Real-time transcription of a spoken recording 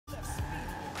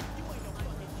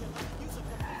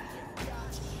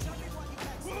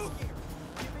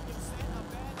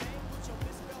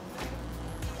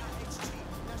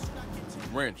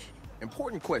French.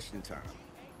 Important question time.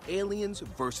 Aliens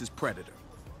versus Predator.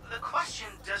 The question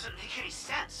doesn't make any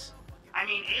sense. I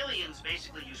mean, aliens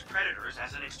basically use predators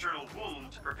as an external womb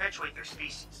to perpetuate their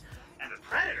species. And the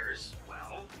predators,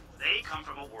 well, they come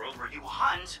from a world where you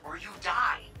hunt or you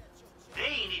die.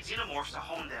 They need xenomorphs to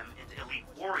hone them into elite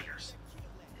warriors.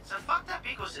 It's a fucked up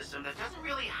ecosystem that doesn't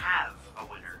really have a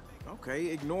winner. Okay,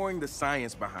 ignoring the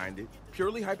science behind it,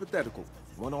 purely hypothetical.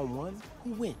 One-on-one,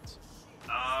 who wins?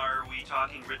 Are we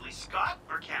talking Ridley Scott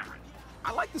or Cameron?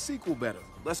 I like the sequel better.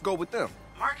 Let's go with them.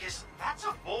 Marcus, that's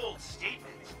a bold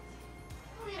statement.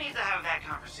 We need to have that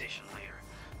conversation later.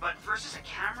 But versus a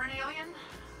Cameron alien?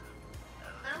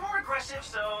 They're more aggressive,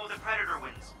 so the Predator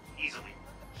wins, easily.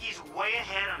 He's way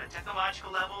ahead on a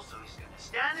technological level, so he's gonna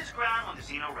stand his ground when the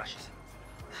Xeno rushes him.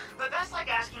 But that's like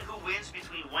asking who wins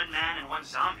between one man and one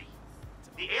zombie.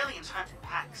 The aliens hunt in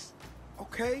packs.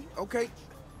 Okay.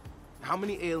 How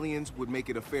many aliens would make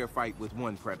it a fair fight with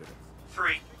one Predator?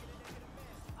 3.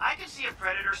 I could see a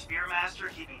Predator Spearmaster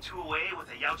keeping 2 away with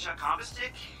a Yautja combo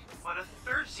stick, but a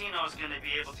third Xeno is gonna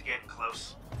be able to get in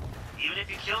close. Even if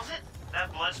he kills it,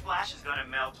 that blood splash is gonna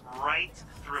melt right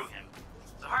through him.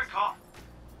 It's a hard call.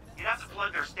 You'd have to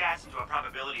plug their stats into a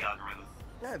probability algorithm.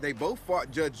 Yeah, they both fought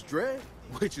Judge Dredd,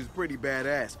 which is pretty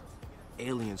badass.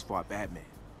 Aliens fought Batman.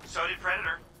 So did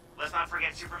Predator. Let's not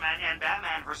forget Superman and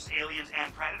Batman versus aliens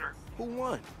and Predator. Who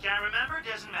won? Can't remember,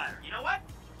 doesn't matter. You know what?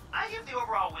 I give the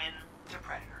overall win to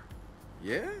Predator.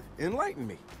 Yeah? Enlighten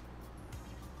me.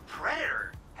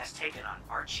 Predator has taken on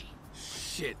Archie.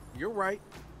 Shit, you're right.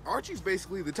 Archie's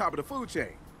basically the top of the food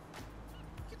chain.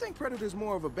 You think Predator's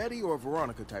more of a Betty or a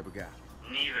Veronica type of guy?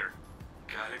 Neither.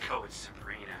 Gotta go with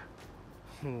Sabrina.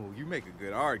 Oh, you make a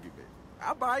good argument.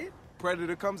 I'll buy it.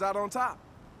 Predator comes out on top.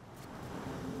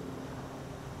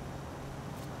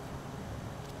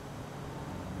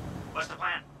 What's the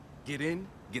plan? Get in,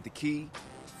 get the key,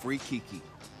 free Kiki.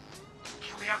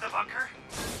 Can we have the bunker?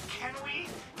 Can we?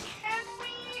 Can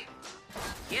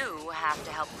we? You have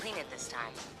to help clean it this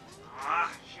time.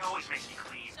 She always makes me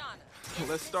clean.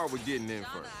 Let's start with getting in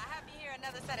first. I have you here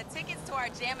another set of tickets to our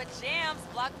Jamma Jams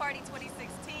Block Party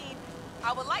 2016.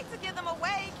 I would like to give them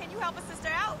away. Can you help a sister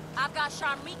out? I've got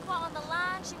Sharmiqua on the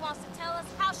line. She wants to tell us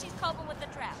how she's coping with the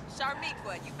drought.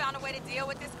 Sharmiqua, you found a way to deal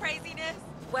with this craziness?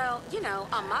 Well, you know,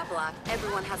 on my block,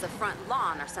 everyone has a front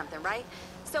lawn or something, right?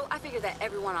 So I figured that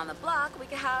everyone on the block, we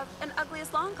could have an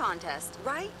ugliest lawn contest,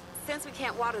 right? Since we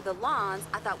can't water the lawns,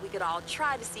 I thought we could all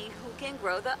try to see who can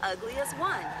grow the ugliest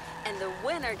one. And the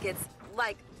winner gets,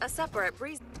 like, a separate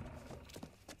breeze.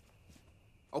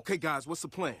 Okay, guys, what's the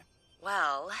plan?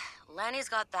 Well, Lenny's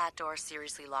got that door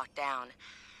seriously locked down.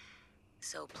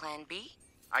 So plan B?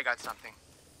 I got something.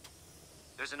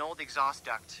 There's an old exhaust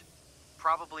duct.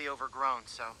 Probably overgrown,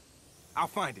 so... I'll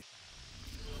find it.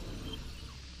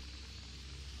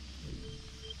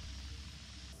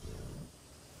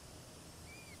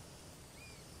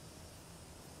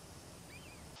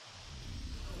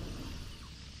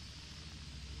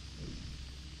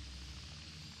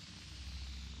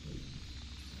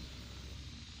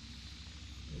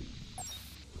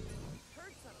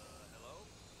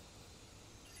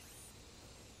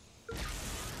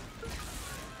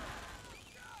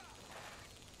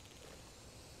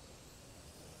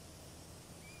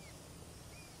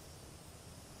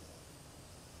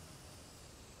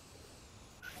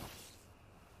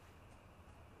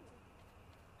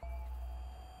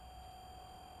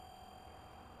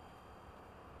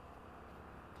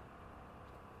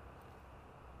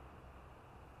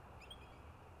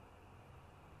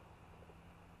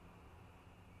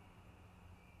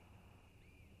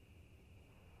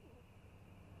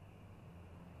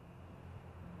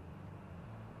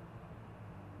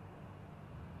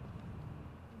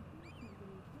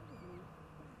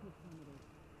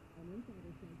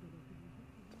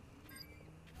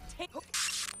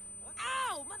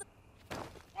 Ow! Mother...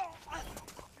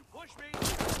 You push me, I'm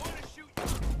going to shoot you.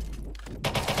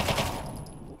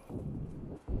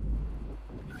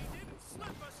 He didn't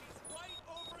slip us, he's right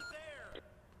over there.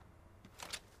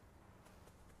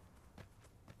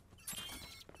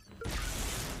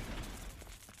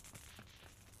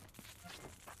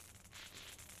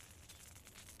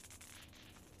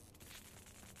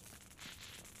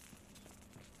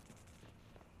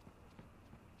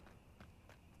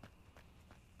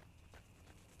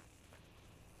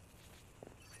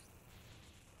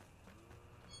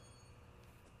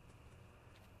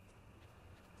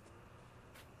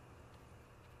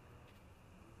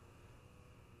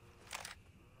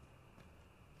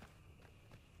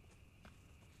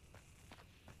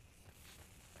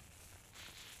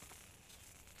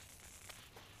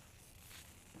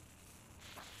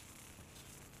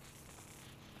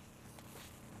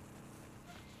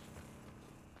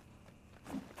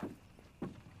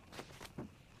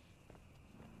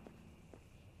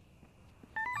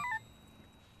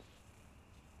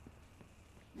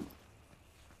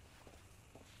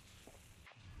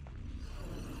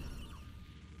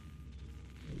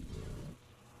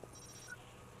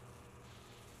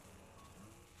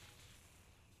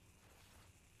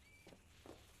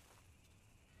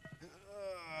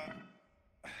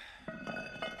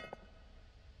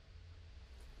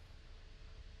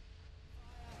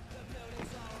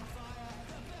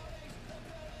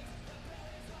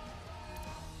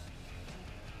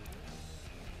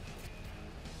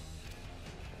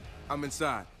 I'm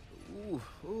inside.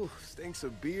 Ooh, stinks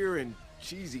of beer and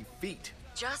cheesy feet.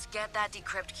 Just get that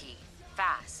decrypt key.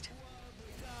 Fast.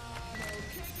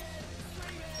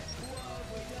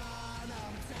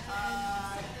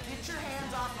 Get your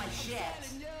hands off my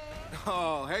shit.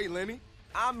 Oh, hey, Lenny.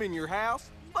 I'm in your house,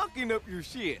 fucking up your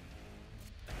shit.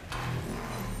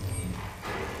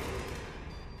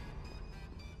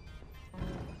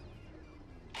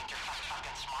 Think you're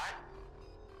fucking smart?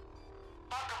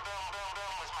 Bunker Boom Boom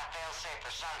Boom was my failsafe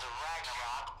for Sons of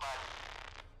Ragnarok, but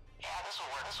yeah, this'll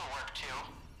work too.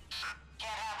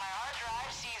 Can't have my hard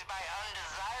drive seized by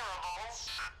undesirables.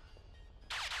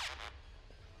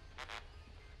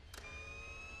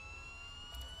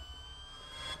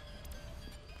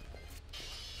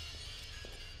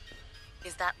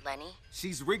 Is that Lenny?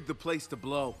 She's rigged the place to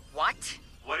blow. What?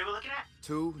 What are we looking at?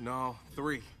 2, no,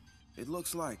 3. It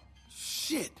looks like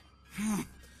shit.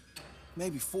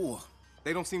 Maybe 4.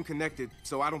 They don't seem connected,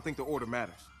 so I don't think the order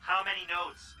matters. How many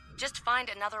nodes? Just find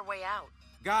another way out.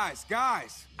 Guys,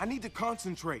 I need to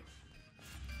concentrate.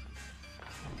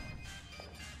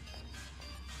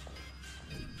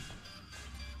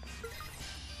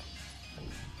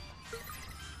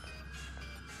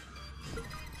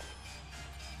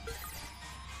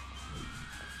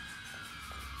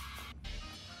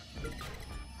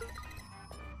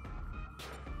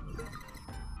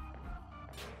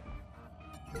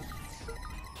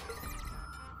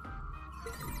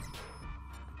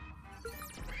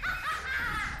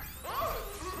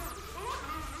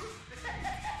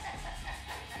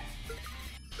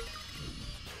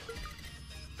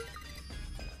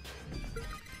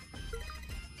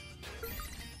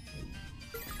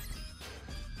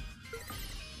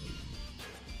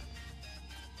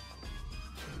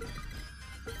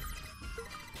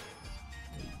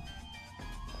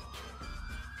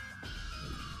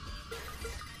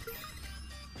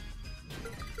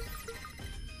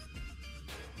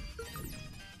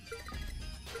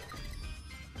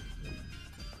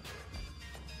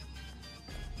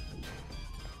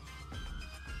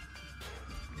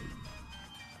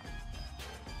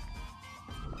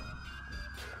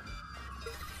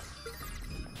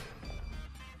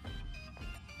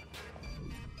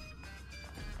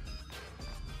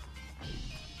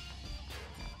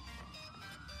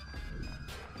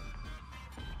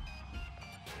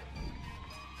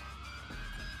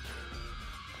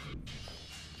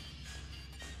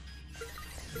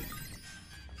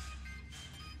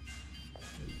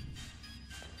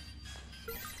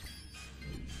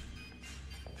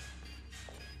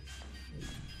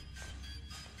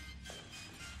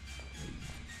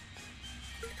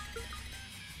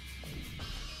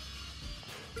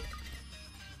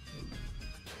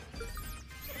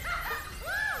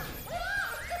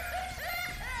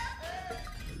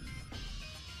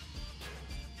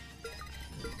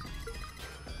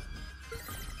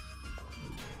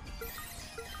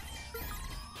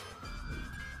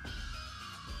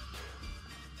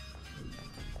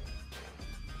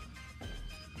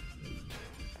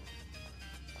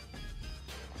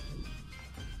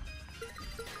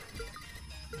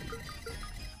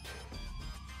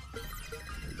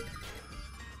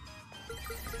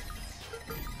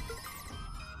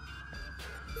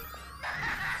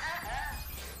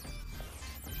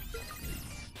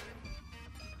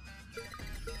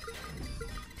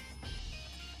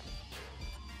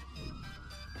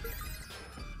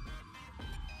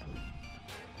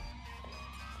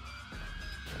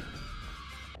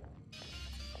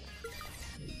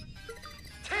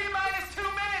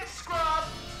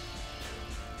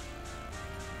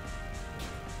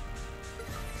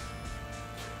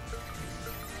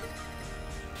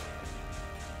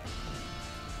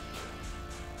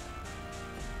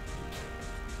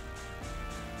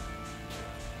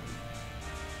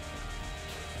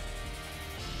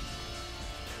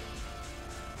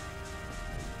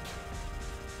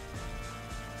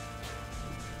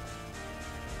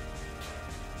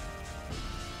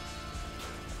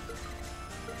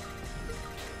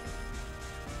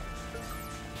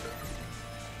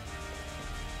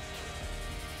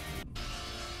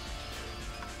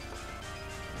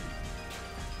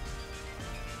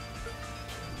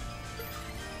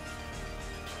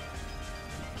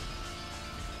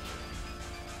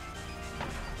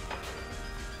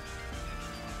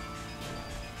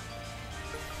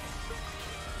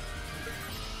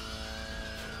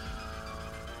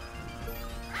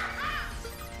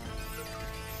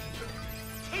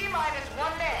 T-minus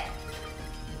 1 minute.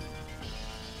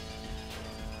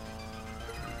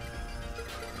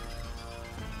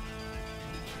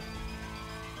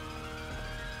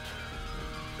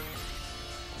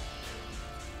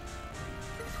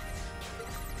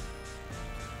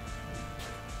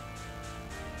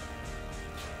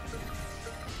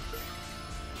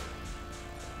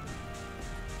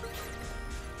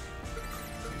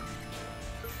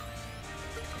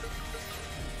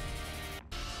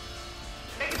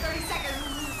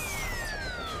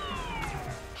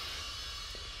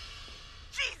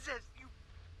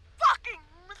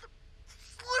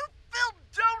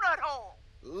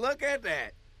 Look at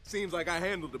that. Seems like I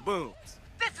handled the booms.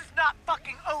 This is not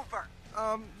fucking over.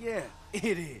 Yeah, it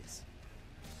is.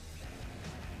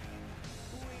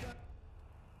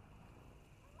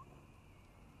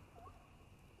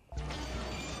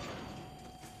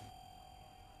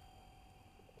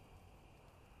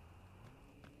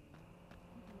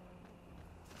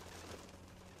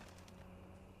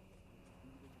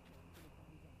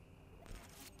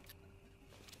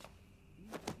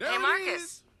 Hey,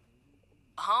 Marcus.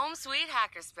 Home sweet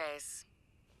hackerspace.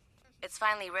 It's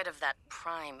finally rid of that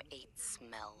Prime 8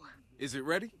 smell. Is it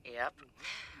ready? Yep.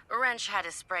 Wrench had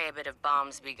to spray a bit of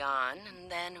bombs be gone,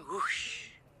 and then whoosh.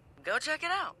 Go check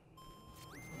it out.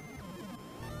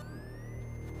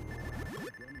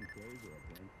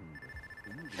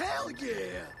 Hell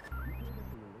yeah!